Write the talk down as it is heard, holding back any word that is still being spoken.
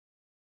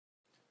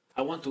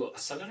I want to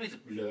accelerate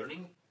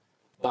learning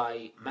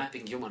by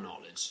mapping human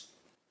knowledge.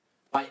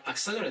 By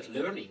accelerate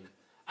learning,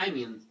 I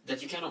mean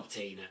that you can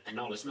obtain a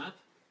knowledge map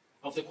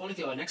of the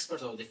quality of an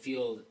expert of the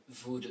field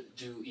would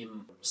do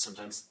in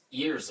sometimes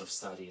years of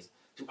studies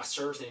to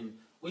ascertain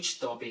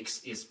which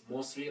topics is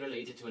mostly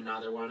related to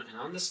another one and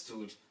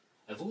understood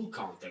a full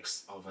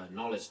context of a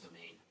knowledge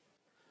domain.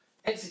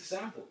 As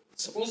example,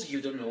 suppose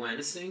you don't know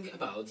anything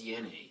about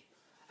DNA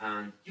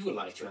and you would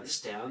like to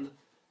understand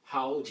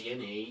how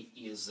DNA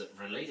is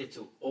related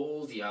to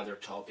all the other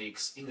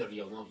topics in the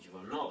realm of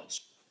human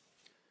knowledge.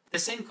 The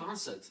same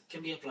concept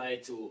can be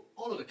applied to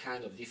all of a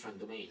kind of different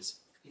domains.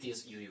 It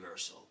is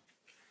universal.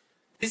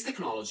 This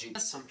technology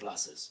has some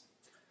pluses.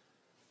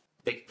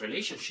 The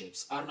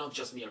relationships are not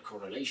just mere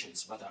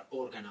correlations, but are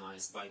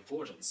organized by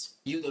importance.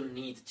 You don't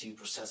need to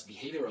process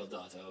behavioral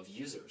data of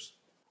users.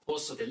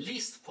 Also, the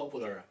least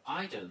popular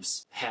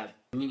items have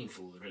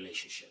meaningful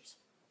relationships.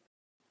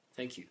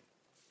 Thank you.